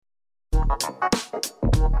Welcome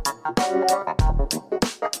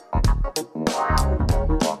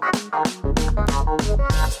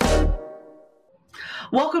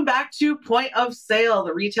back to Point of Sale,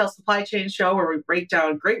 the retail supply chain show where we break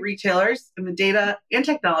down great retailers and the data and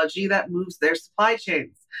technology that moves their supply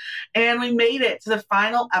chains. And we made it to the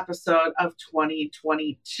final episode of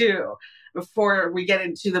 2022. Before we get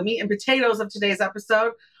into the meat and potatoes of today's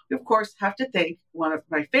episode, we of course have to thank one of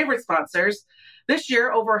my favorite sponsors. This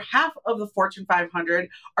year, over half of the Fortune 500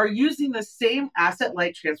 are using the same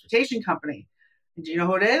asset-light transportation company. And do you know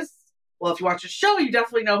who it is? Well, if you watch the show, you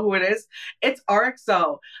definitely know who it is. It's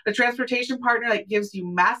RXO, the transportation partner that gives you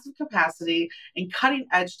massive capacity and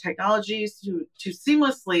cutting-edge technologies to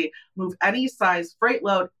seamlessly move any size freight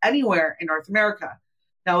load anywhere in North America.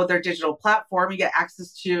 Now, with their digital platform, you get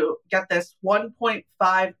access to, get this,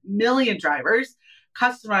 1.5 million drivers,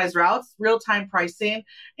 customized routes, real-time pricing,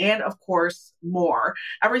 and of course, more.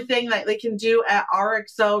 Everything that they can do at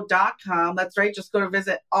rxo.com. That's right. Just go to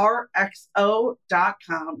visit rxo.com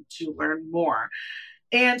to learn more.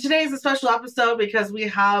 And today is a special episode because we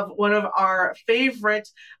have one of our favorite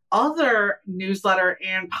other newsletter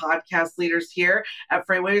and podcast leaders here at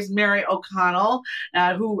Freightwaves, Mary O'Connell,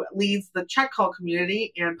 who leads the Check Call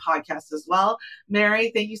community and podcast as well.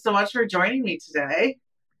 Mary, thank you so much for joining me today.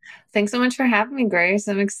 Thanks so much for having me, Grace.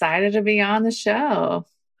 I'm excited to be on the show.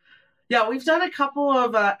 Yeah, we've done a couple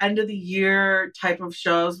of end of the year type of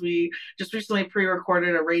shows. We just recently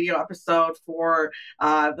pre-recorded a radio episode for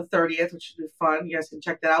the 30th, which should be fun. You guys can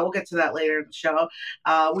check that out. We'll get to that later in the show.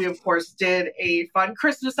 We, of course, did a fun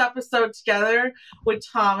Christmas episode together with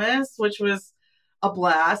Thomas, which was a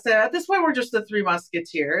blast. And at this point, we're just the Three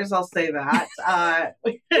Musketeers. I'll say that.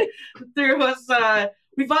 The three of us,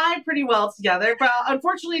 we vibe pretty well together. But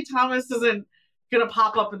unfortunately, Thomas isn't going to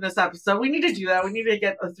pop up in this episode. We need to do that. We need to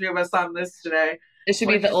get the three of us on this today. It should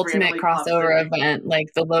be the ultimate crossover event, like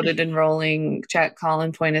the loaded and rolling check call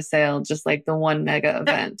and point of sale, just like the one mega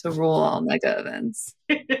event to rule all mega events.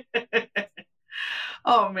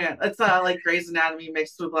 Oh man, it's like Grey's Anatomy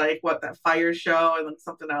mixed with like that fire show and then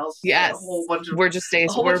something else. Yes, a whole bunch of, we're basically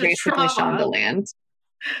Shondaland.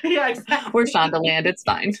 Yeah, exactly. We're Shondaland. It's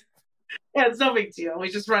fine. Yeah, it's no big deal. We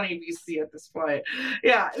just run ABC at this point.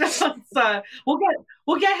 Yeah,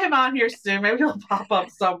 we'll get him on here soon. Maybe he'll pop up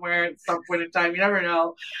somewhere at some point in time. You never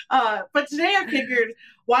know. But today I figured,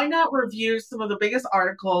 why not review some of the biggest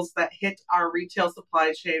articles that hit our retail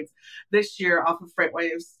supply chains this year off of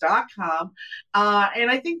freightwaves.com.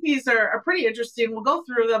 And I think these are pretty interesting. We'll go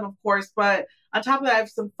through them, of course, but on top of that, I have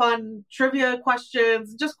some fun trivia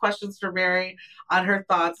questions, just questions for Mary on her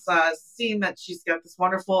thoughts, seeing that she's got this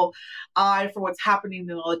wonderful eye for what's happening in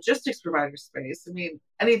the logistics provider space. I mean,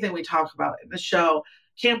 anything we talk about in the show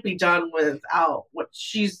can't be done without what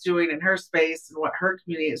she's doing in her space and what her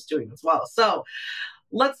community is doing as well. So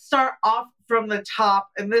let's start off from the top.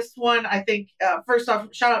 And this one, I think, first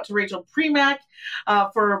off, shout out to Rachel Premack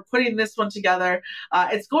for putting this one together.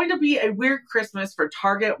 It's going to be a weird Christmas for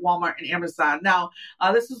Target, Walmart, and Amazon. Now,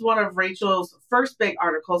 this was one of Rachel's first big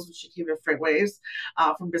articles when she came to Freightwaves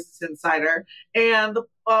from Business Insider. And the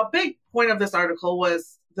big point of this article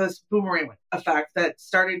was this boomerang effect that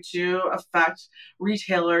started to affect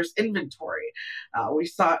retailers' inventory. We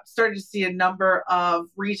started to see a number of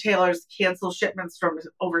retailers cancel shipments from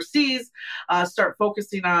overseas, start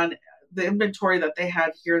focusing on the inventory that they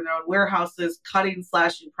had here in their own warehouses,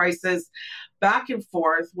 slashing prices back and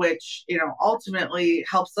forth, which, ultimately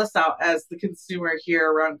helps us out as the consumer here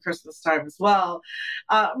around Christmas time as well.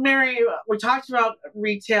 Mary, we talked about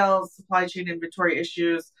retail supply chain inventory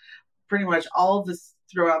issues pretty much all of this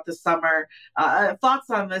throughout the summer. Thoughts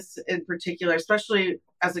on this in particular, especially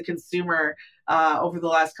as a consumer over the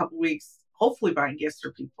last couple of weeks, hopefully buying gifts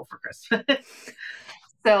for people for Christmas?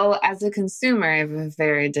 So as a consumer, I have a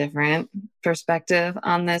very different perspective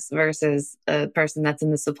on this versus a person that's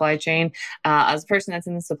in the supply chain. As a person that's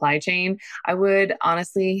in the supply chain, I would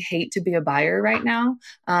honestly hate to be a buyer right now.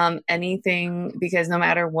 Anything, because no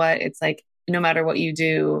matter what, it's like, no matter what you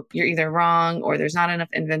do, you're either wrong or there's not enough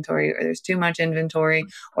inventory or there's too much inventory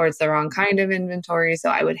or it's the wrong kind of inventory. So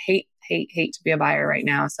I would hate to be a buyer right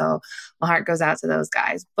now. So my heart goes out to those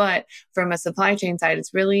guys. But from a supply chain side,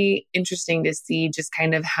 it's really interesting to see just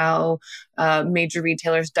kind of how major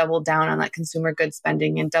retailers doubled down on that consumer goods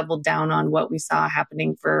spending and doubled down on what we saw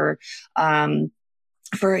happening for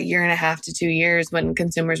a year and a half to 2 years when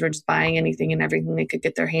consumers were just buying anything and everything they could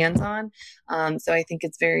get their hands on. So I think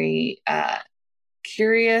it's very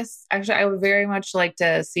curious. Actually, I would very much like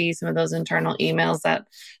to see some of those internal emails that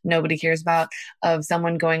nobody cares about of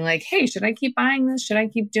someone going like, hey, should I keep buying this? Should I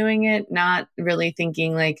keep doing it? Not really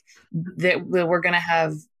thinking like that we're going to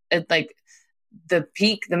have like the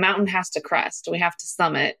peak, the mountain has to crest. We have to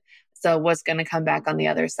summit. So what's going to come back on the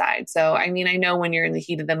other side? So, I mean, I know when you're in the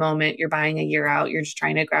heat of the moment, you're buying a year out, you're just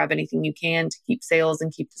trying to grab anything you can to keep sales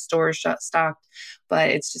and keep the stores stocked. But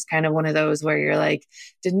it's just kind of one of those where you're like,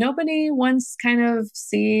 did nobody once kind of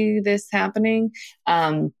see this happening?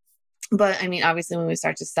 But I mean, obviously, when we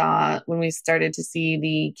started to see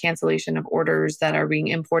the cancellation of orders that are being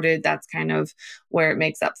imported, that's kind of where it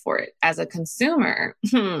makes up for it. As a consumer,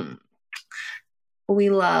 we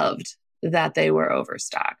loved that they were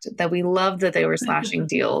overstocked, that we loved that they were slashing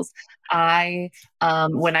deals. When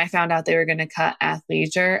I found out they were going to cut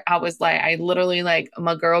athleisure, I literally like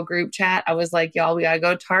my girl group chat. I was like, y'all, we gotta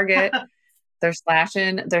go Target. They're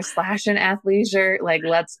slashing athleisure. Like,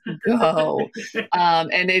 let's go.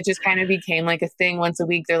 And it just kind of became like a thing once a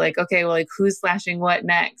week. They're like, okay, well, like who's slashing what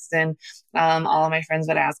next? And all of my friends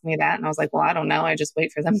would ask me that. And I was like, well, I don't know. I just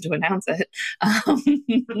wait for them to announce it.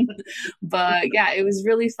 But yeah, it was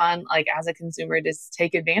really fun, like as a consumer, to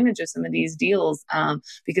take advantage of some of these deals.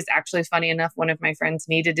 Because actually, funny enough, one of my friends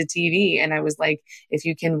needed a TV. And I was like, if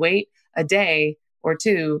you can wait a day or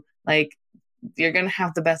two, like, you're going to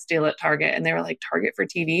have the best deal at Target. And they were like, Target for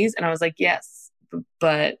TVs? And I was like, yes,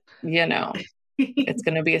 but it's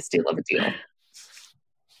going to be a steal of a deal.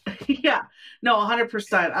 Yeah, no,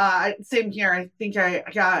 100%. Same here. I think I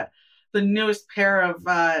got the newest pair of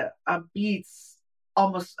Beats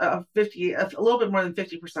almost a little bit more than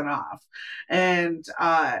 50% off. And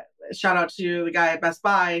shout out to the guy at Best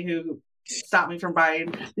Buy who stopped me from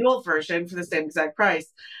buying the old version for the same exact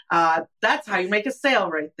price. That's how you make a sale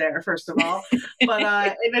right there, first of all. But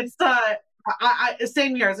and it's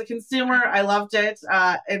same here as a consumer. I loved it.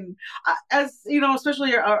 And as you know,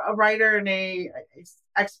 especially a writer and a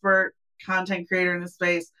expert content creator in the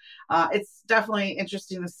space, it's definitely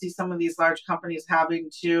interesting to see some of these large companies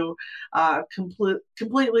having to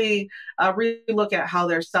completely relook at how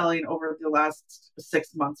they're selling over the last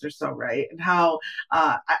 6 months or so, right? And how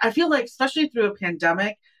I feel like, especially through a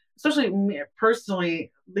pandemic, especially me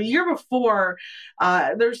personally, the year before,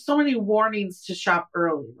 there's so many warnings to shop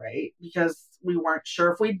early, right? Because we weren't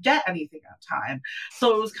sure if we'd get anything on time.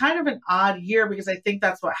 So it was kind of an odd year, because I think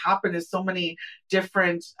that's what happened is so many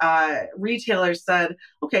different retailers said,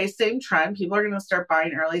 okay, same trend. People are going to start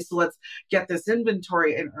buying early. So let's get this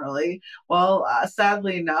inventory in early. Well,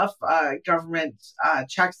 sadly enough, government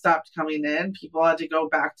checks stopped coming in. People had to go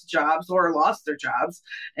back to jobs or lost their jobs,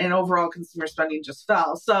 and overall consumer spending just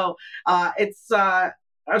fell. So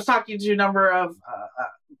I was talking to a number of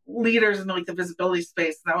leaders in like the visibility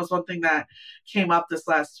space, and that was one thing that came up this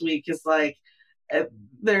last week. Is like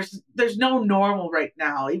there's no normal right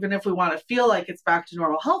now. Even if we want to feel like it's back to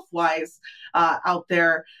normal health wise out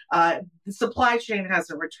there, the supply chain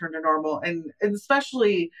hasn't returned to normal, and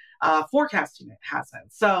especially forecasting it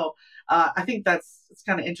hasn't. So I think it's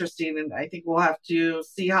kind of interesting, and I think we'll have to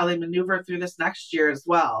see how they maneuver through this next year as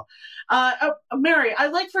well. Mary,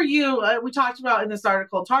 I'd like for you, we talked about in this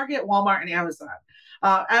article, Target, Walmart, and Amazon.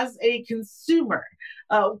 As a consumer,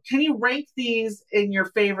 can you rank these in your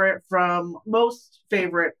favorite, from most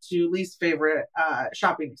favorite to least favorite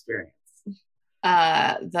shopping experience?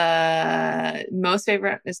 The most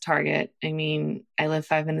favorite is Target. I mean, I live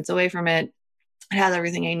 5 minutes away from it. It has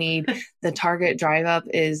everything I need. The Target drive up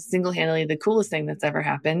is single-handedly the coolest thing that's ever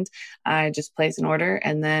happened. I just place an order,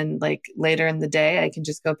 and then like later in the day, I can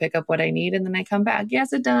just go pick up what I need, and then I come back.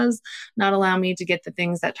 Yes, it does not allow me to get the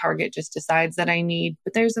things that Target just decides that I need,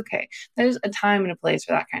 but there's a time and a place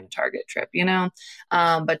for that kind of Target trip, you know?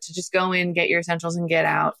 But to just go in, get your essentials and get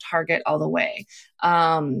out, Target all the way.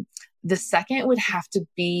 The second would have to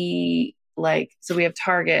be so we have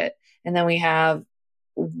Target, and then we have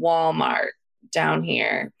Walmart down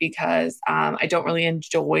here, because I don't really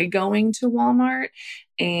enjoy going to Walmart,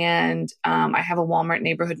 and I have a Walmart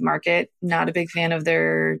neighborhood market. Not a big fan of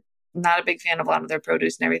a lot of their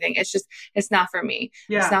produce and everything. It's not for me.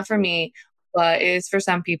 Yeah. It's not for me, but it is for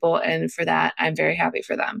some people, and for that, I'm very happy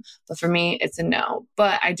for them. But for me, it's a no.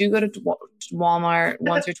 But I do go to Walmart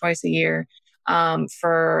once or twice a year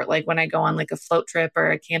for like when I go on like a float trip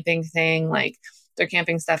or a camping thing. Like their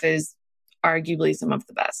camping stuff is arguably some of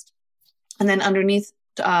the best. And then underneath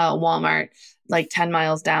Walmart, like 10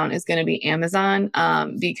 miles down, is going to be Amazon,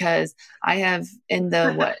 because I have, in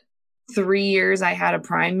the 3 years I had a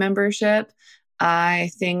Prime membership, I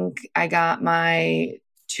think I got my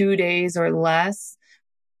 2 days or less,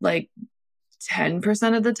 like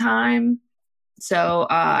 10% of the time. So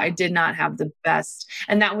I did not have the best.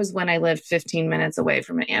 And that was when I lived 15 minutes away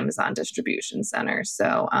from an Amazon distribution center.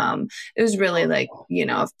 So it was really a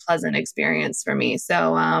pleasant experience for me.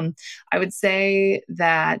 So I would say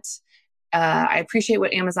that I appreciate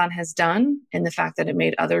what Amazon has done in the fact that it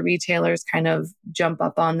made other retailers kind of jump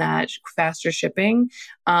up on that faster shipping.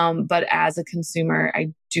 But as a consumer,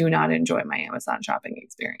 I do not enjoy my Amazon shopping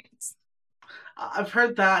experience. I've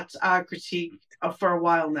heard that critique for a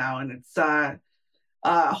while now, and it's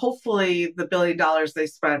hopefully the $1 billion they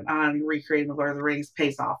spent on recreating the Lord of the Rings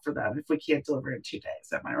pays off for them if we can't deliver in 2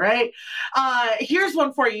 days. Am I right? Here's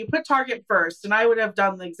one for you. You put Target first, and I would have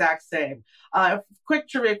done the exact same. Quick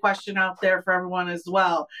trivia question out there for everyone as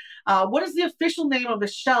well. What is the official name of the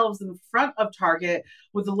shelves in the front of Target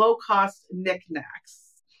with the low-cost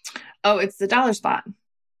knickknacks? Oh, it's the Dollar Spot.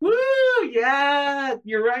 Woo! Yeah,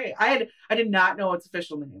 you're right. I did not know its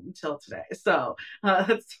official name until today. So,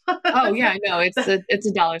 oh yeah, no, it's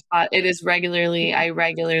a Dollar Spot. It is I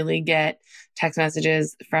regularly get text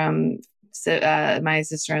messages from my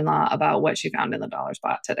sister-in-law about what she found in the Dollar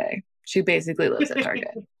Spot today. She basically lives at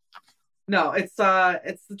Target. No, it's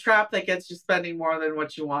the trap that gets you spending more than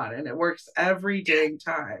what you want, and it works every dang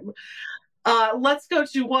time. Let's go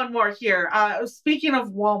to one more here. Speaking of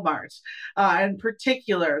Walmart, in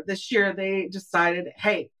particular, this year they decided,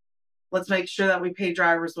 hey, let's make sure that we pay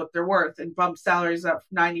drivers what they're worth, and bump salaries up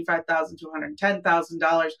from $95,000 to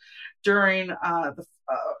 $110,000 during the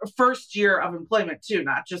first year of employment too,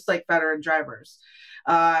 not just like veteran drivers.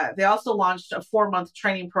 They also launched a 4-month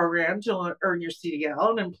training program to earn your CDL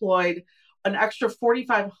and employed an extra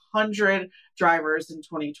 4,500 drivers in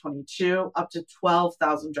 2022, up to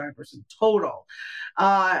 12,000 drivers in total.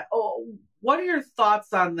 What are your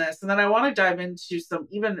thoughts on this? And then I want to dive into some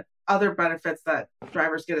even other benefits that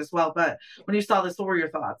drivers get as well. But when you saw this, what were your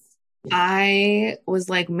thoughts? I was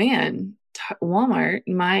like, man, Walmart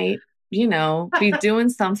might, be doing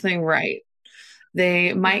something right.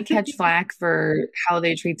 They might catch flack for how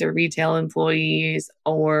they treat their retail employees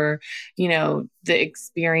or, the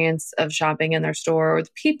experience of shopping in their store or the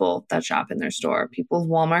people that shop in their store. People of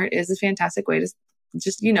Walmart is a fantastic way to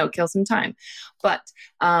just, kill some time. But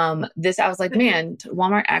I was like, man,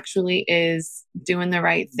 Walmart actually is doing the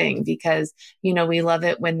right thing because, we love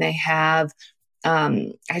it when they have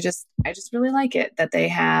I just really like it that they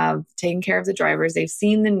have taken care of the drivers. They've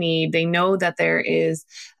seen the need. They know that there is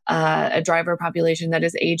a driver population that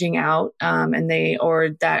is aging out, and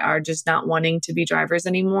that are just not wanting to be drivers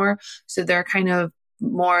anymore. So they're kind of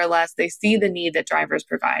more or less, they see the need that drivers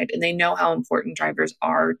provide, and they know how important drivers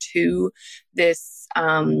are to this,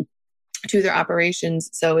 to their operations.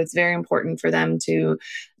 So it's very important for them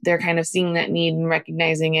they're kind of seeing that need and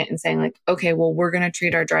recognizing it and saying like, okay, well, we're going to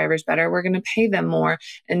treat our drivers better. We're going to pay them more.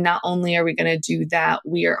 And not only are we going to do that,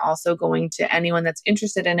 we are also going to, anyone that's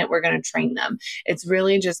interested in it, we're going to train them. It's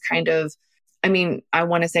really just kind of, I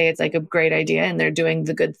want to say it's like a great idea and they're doing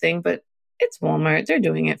the good thing, but it's Walmart. They're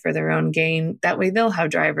doing it for their own gain. That way they'll have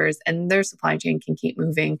drivers and their supply chain can keep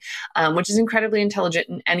moving, which is incredibly intelligent.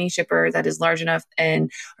 And any shipper that is large enough or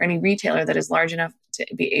any retailer that is large enough to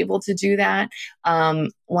be able to do that,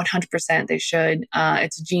 100% they should.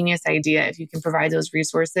 It's a genius idea if you can provide those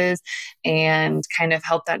resources and kind of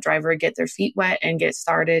help that driver get their feet wet and get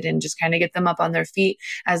started and just kind of get them up on their feet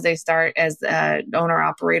as they start as an owner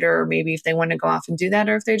operator, or maybe if they want to go off and do that,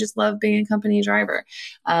 or if they just love being a company driver.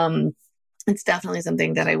 It's definitely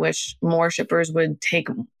something that I wish more shippers would take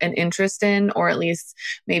an interest in, or at least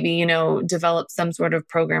maybe, develop some sort of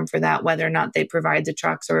program for that, whether or not they provide the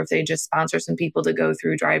trucks or if they just sponsor some people to go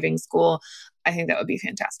through driving school. I think that would be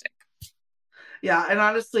fantastic. Yeah. And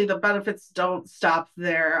honestly, the benefits don't stop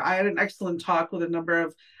there. I had an excellent talk with a number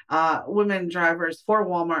of women drivers for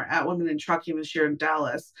Walmart at Women in Trucking this year in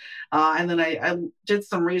Dallas. And then I did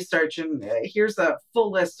some research, and here's a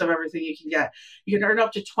full list of everything you can get. You can earn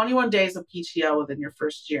up to 21 days of PTO within your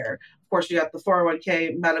first year. Of course, you got the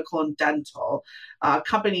 401k, medical, and dental,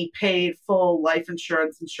 company paid full life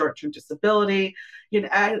insurance and short-term disability. You can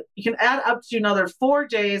add up to another 4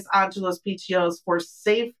 days onto those PTOs for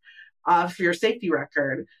your safety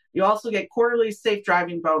record. You also get quarterly safe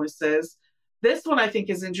driving bonuses. This one I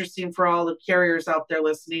think is interesting for all the carriers out there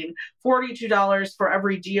listening. $42 for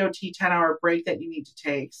every DOT 10-hour break that you need to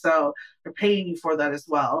take. So they're paying you for that as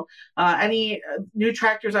well. Any new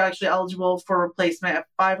tractors are actually eligible for replacement at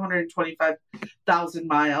 525,000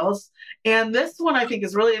 miles. And this one I think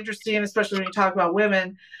is really interesting, especially when you talk about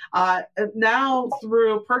women. Now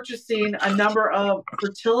through purchasing a number of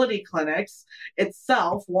fertility clinics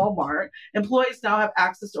itself, Walmart, employees now have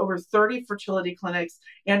access to over 30 fertility clinics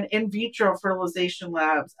and in vitro fertilization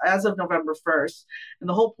labs as of November 1st. And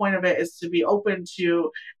the whole point of it is to be open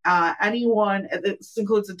to anyone. This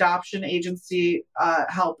includes adoption agency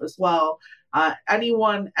help as well.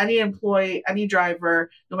 Anyone, any employee, any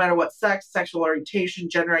driver, no matter what sex, sexual orientation,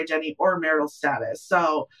 gender identity, or marital status.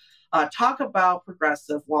 So Talk about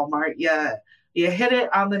progressive, Walmart. Yeah, you hit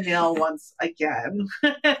it on the nail once again.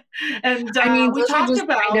 And I mean, we those are talked just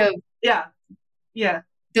kind about, of yeah, yeah,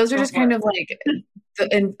 those are go just for kind it. of like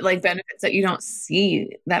and like benefits that you don't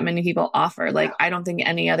see that many people offer. Like Yeah, I don't think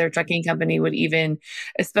any other trucking company would even,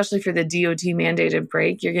 especially for the DOT mandated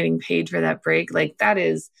break, you're getting paid for that break. Like that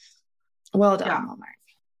is well yeah, done, Walmart.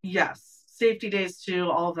 yes. Safety days too,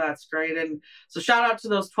 all of that's great. And so shout out to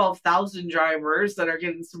those 12,000 drivers that are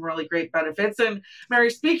getting some really great benefits. And Mary,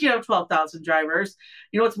 speaking of 12,000 drivers,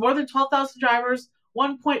 you know, it's more than 12,000 drivers,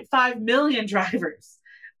 1.5 million drivers,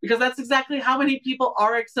 because that's exactly how many people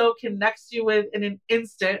RXO connects you with in an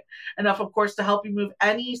instant, enough, of course, to help you move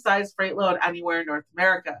any size freight load anywhere in North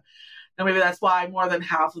America. Now, maybe that's why more than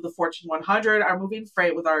half of the Fortune 100 are moving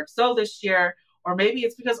freight with RXO this year. Or maybe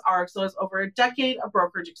it's because RXO has over a decade of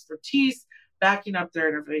brokerage expertise backing up their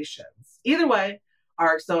innovations. Either way,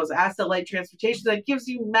 RXO is asset light transportation that gives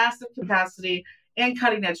you massive capacity and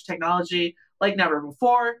cutting edge technology like never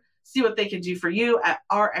before. See what they can do for you at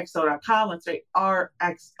rxo.com. Let's say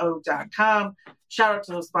rxo.com. Shout out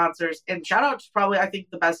to those sponsors, and shout out to probably, I think,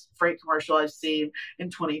 the best freight commercial I've seen in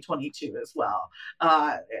 2022 as well.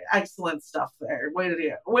 Excellent stuff there. Way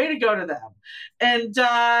to go to them. And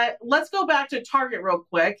let's go back to Target real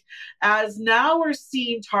quick, as now we're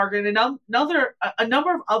seeing Target and a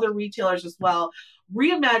number of other retailers as well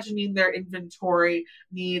reimagining their inventory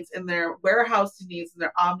needs and their warehousing needs and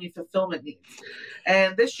their omni fulfillment needs.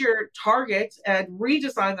 And this year, Target had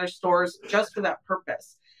redesigned their stores just for that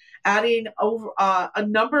purpose, adding over a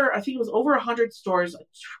number, I think it was over 100 stores,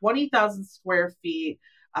 20,000 square feet,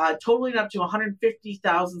 totaling up to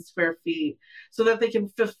 150,000 square feet, so that they can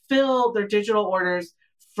fulfill their digital orders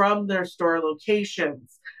from their store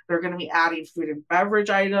locations. They're going to be adding food and beverage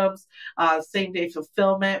items, same day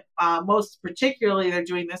fulfillment. Most particularly, they're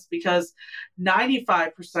doing this because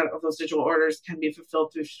 95% of those digital orders can be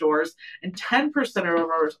fulfilled through stores, and 10%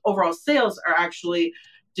 of overall sales are actually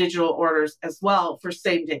digital orders as well for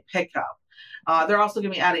same day pickup. They're also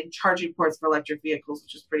going to be adding charging ports for electric vehicles,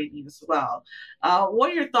 which is pretty neat as well. What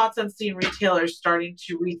are your thoughts on seeing retailers starting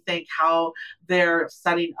to rethink how they're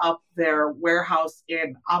setting up their warehouse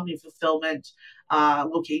and omni fulfillment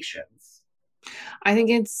locations? I think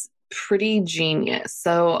it's pretty genius.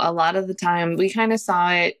 So a lot of the time we kind of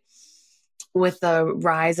saw it with the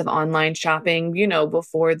rise of online shopping, you know,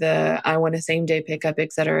 before the I want a same day pickup,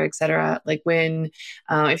 et cetera, et cetera. Like when,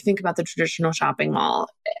 if you think about the traditional shopping mall,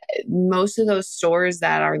 most of those stores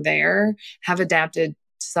that are there have adapted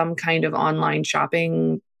some kind of online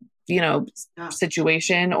shopping, you know,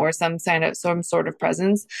 situation or some sort of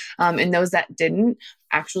presence. And those that didn't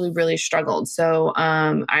actually really struggled. So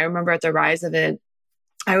I remember at the rise of it,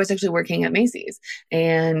 I was actually working at Macy's.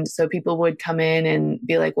 And so people would come in and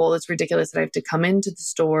be like, well, it's ridiculous that I have to come into the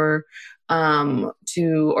store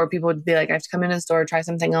or people would be like, I have to come into the store, try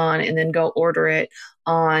something on, and then go order it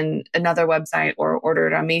on another website or order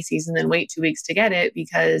it on Macy's and then wait 2 weeks to get it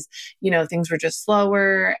because, you know, things were just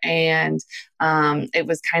slower. And it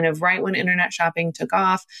was kind of right when internet shopping took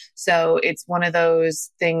off. So it's one of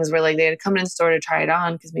those things where like they had to come in the store to try it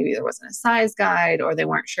on because maybe there wasn't a size guide or they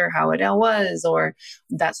weren't sure how it was, or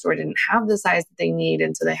that store didn't have the size that they need.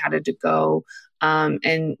 And so they had to go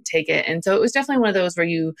and take it. And so it was definitely one of those where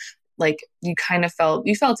you kind of felt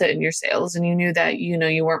it in your sales and you knew that, you know,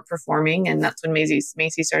 you weren't performing. And that's when Macy's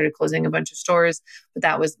started closing a bunch of stores, but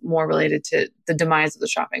that was more related to the demise of the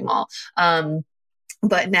shopping mall.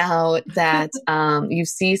 But now that you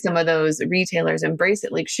see some of those retailers embrace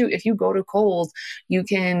it, like, shoot, if you go to Kohl's, you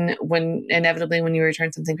can, when you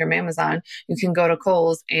return something from Amazon, you can go to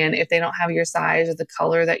Kohl's, and if they don't have your size or the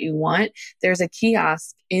color that you want, there's a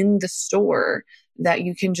kiosk in the store that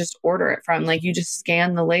you can just order it from. Like, you just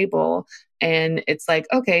scan the label and it's like,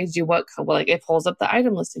 okay, it pulls up the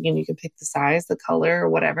item listing and you can pick the size, the color, or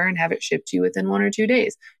whatever, and have it shipped to you within 1 or 2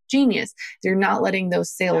 days. Genius. They're not letting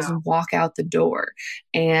those sales walk out the door.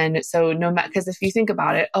 And so because if you think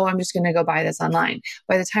about it, I'm just going to go buy this online.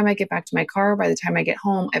 By the time I get back to my car, by the time I get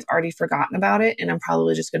home, I've already forgotten about it. And I'm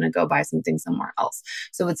probably just going to go buy something somewhere else.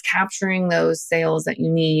 So it's capturing those sales that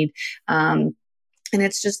you need. And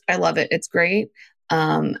it's just, I love it. It's great.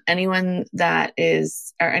 Anyone that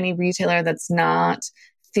is, or any retailer that's not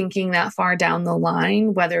thinking that far down the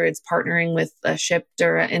line, whether it's partnering with a Shipt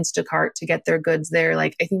or an Instacart to get their goods there.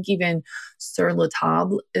 Like, I think even Sur La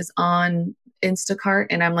Table is on Instacart.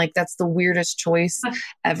 And I'm like, that's the weirdest choice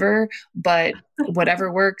ever, but whatever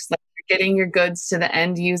works. Like, you're getting your goods to the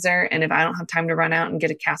end user. And if I don't have time to run out and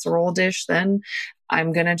get a casserole dish, then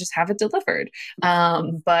I'm going to just have it delivered.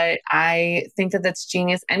 But I think that that's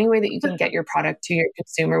genius. Any way that you can get your product to your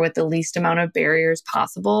consumer with the least amount of barriers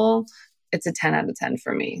possible, it's a 10 out of 10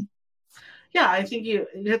 for me. Yeah, I think you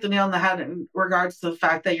hit the nail on the head in regards to the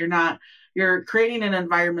fact that you're creating an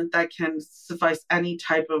environment that can suffice any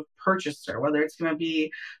type of purchaser, whether it's going to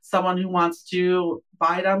be someone who wants to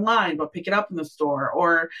buy it online but pick it up in the store,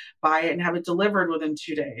 or buy it and have it delivered within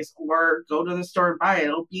 2 days, or go to the store and buy it.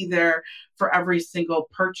 It'll be there for every single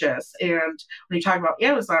purchase. And when you talk about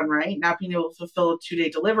Amazon, right, not being able to fulfill 2-day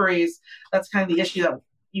deliveries, that's kind of the issue that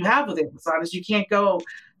you have with Amazon is you can't go,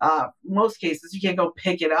 most cases, you can't go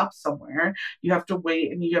pick it up somewhere. You have to wait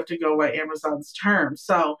and you have to go by Amazon's terms.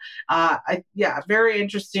 So, very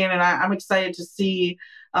interesting. And I'm excited to see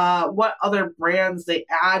what other brands they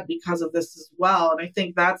add because of this as well. And I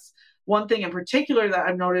think that's one thing in particular that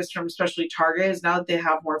I've noticed from especially Target is now that they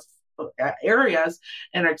have more areas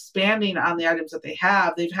and are expanding on the items that they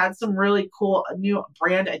have. They've had some really cool new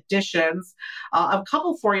brand additions. A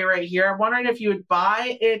couple for you right here. I'm wondering if you would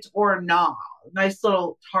buy it or not. Nice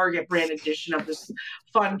little Target brand edition of this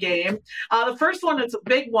fun game. The first one, it's a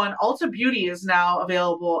big one. Ulta Beauty is now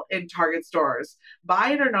available in Target stores.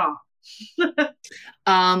 Buy it or not?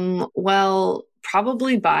 Well,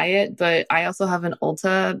 probably buy it, but I also have an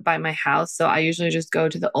Ulta by my house. So I usually just go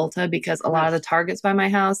to the Ulta because a lot of the Targets by my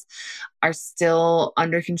house are still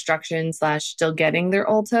under construction / still getting their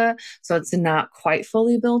Ulta. So it's not quite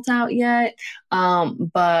fully built out yet.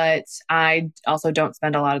 But I also don't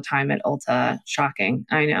spend a lot of time at Ulta. Shocking.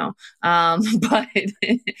 I know. But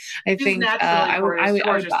I think I would buy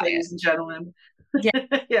it. Ladies and gentlemen. Yeah.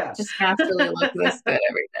 Yeah. Just naturally look this good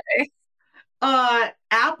every day.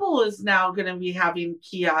 Apple is now going to be having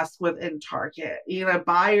kiosks within Target. You gonna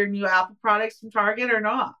buy your new Apple products from Target or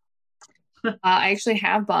not? I actually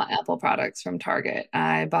have bought Apple products from Target.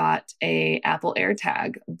 I bought a Apple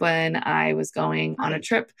AirTag when I was going on a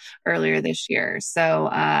trip earlier this year. So,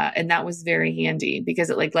 and that was very handy because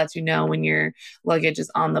it like lets you know when your luggage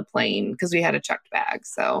is on the plane because we had a checked bag.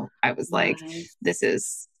 So I was like, this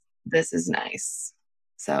is nice.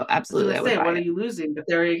 So absolutely, I would buy what it. Are you losing? But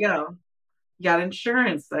there you go. You got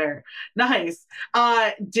insurance there. Nice.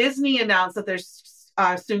 Disney announced that they're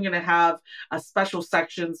soon going to have special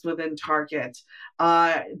sections within Target.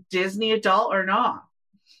 Disney adult or not?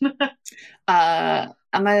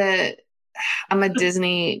 I'm a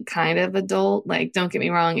Disney kind of adult. Like, don't get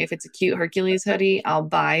me wrong. If it's a cute Hercules hoodie, I'll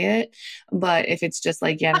buy it. But if it's just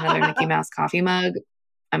like yet another Mickey Mouse coffee mug,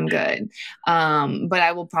 I'm good. But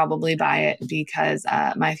I will probably buy it because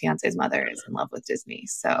my fiance's mother is in love with Disney.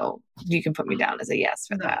 So you can put me down as a yes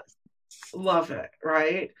for that. Love it,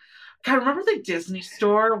 right? God, remember the Disney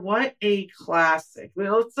store? What a classic.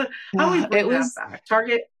 How we bring that back?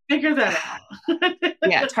 Target, figure that out.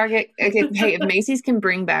 Yeah, Target. Okay, hey, if Macy's can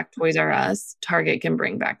bring back Toys R Us, Target can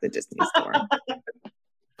bring back the Disney store.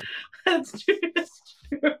 That's true.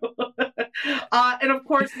 And of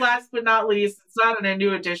course, last but not least, it's not a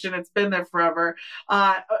new edition. It's been there forever.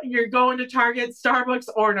 You're going to Target, Starbucks,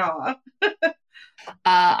 or not?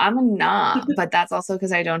 I'm a not, but that's also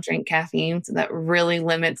because I don't drink caffeine. So that really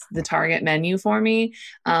limits the Target menu for me.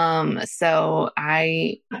 So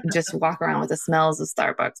I just walk around with the smells of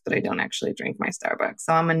Starbucks, but I don't actually drink my Starbucks.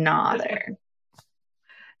 So I'm a nah there.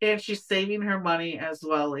 And she's saving her money as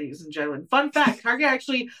well, ladies and gentlemen. Fun fact, Target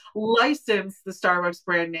actually licensed the Starbucks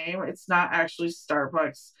brand name. It's not actually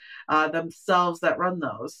Starbucks themselves that run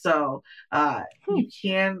those. So you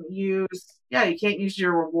can't use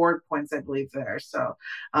your reward points, I believe, there. So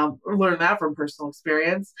learn that from personal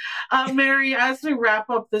experience. Mary, as we wrap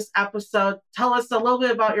up this episode, tell us a little bit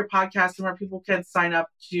about your podcast and where people can sign up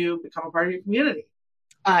to become a part of your community.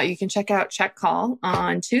 You can check out Check Call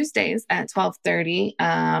on Tuesdays at 12:30.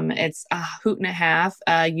 It's a hoot and a half.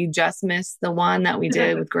 You just missed the one that we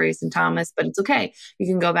did with Grace and Thomas, but it's okay. You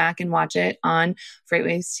can go back and watch it on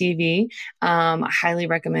FreightWaves TV. I highly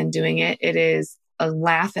recommend doing it. It is a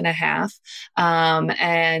laugh and a half.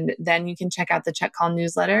 And then you can check out the Check Call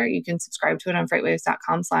newsletter. You can subscribe to it on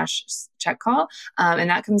freightwaves.com/checkcall. And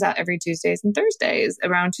that comes out every Tuesdays and Thursdays.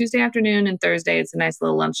 Around Tuesday afternoon and Thursday, it's a nice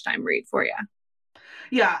little lunchtime read for you.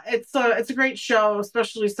 Yeah, it's a great show,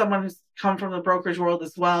 especially someone who's come from the brokerage world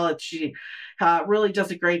as well. And she really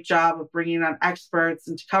does a great job of bringing on experts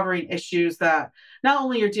and covering issues that not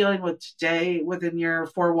only you're dealing with today within your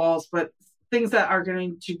four walls, but things that are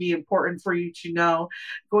going to be important for you to know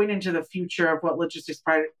going into the future of what logistics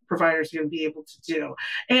providers are going to be able to do.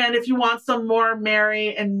 And if you want some more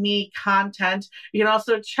Mary and me content, you can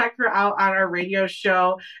also check her out on our radio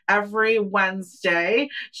show every Wednesday.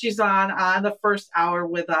 She's on the first hour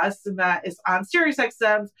with us, and that is on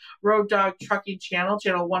SiriusXM's Road Dog Trucking channel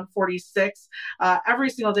 146, every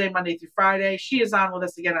single day, Monday through Friday. She is on with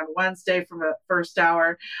us again on Wednesday from the first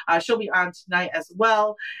hour. She'll be on tonight as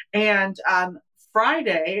well. And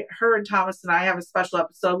Friday, her and Thomas and I have a special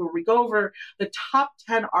episode where we go over the top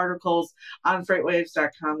 10 articles on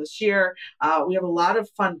freightwaves.com this year. We have a lot of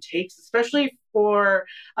fun takes, especially for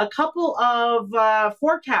a couple of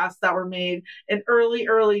forecasts that were made in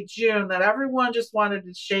early June that everyone just wanted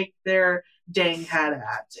to shake their dang head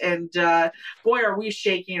at. And boy, are we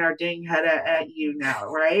shaking our dang head at you now,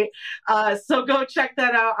 right? So go check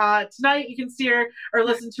that out. Tonight you can see her or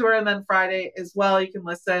listen to her, and then Friday as well you can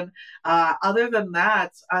listen. Other than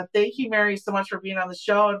that, thank you, Mary, so much for being on the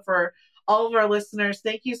show, and for all of our listeners,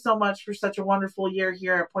 thank you so much for such a wonderful year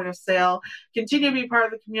here at Point of Sale. Continue to be part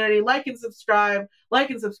of the community. Like and subscribe,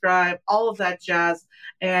 all of that jazz.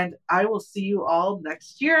 And I will see you all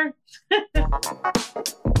next year.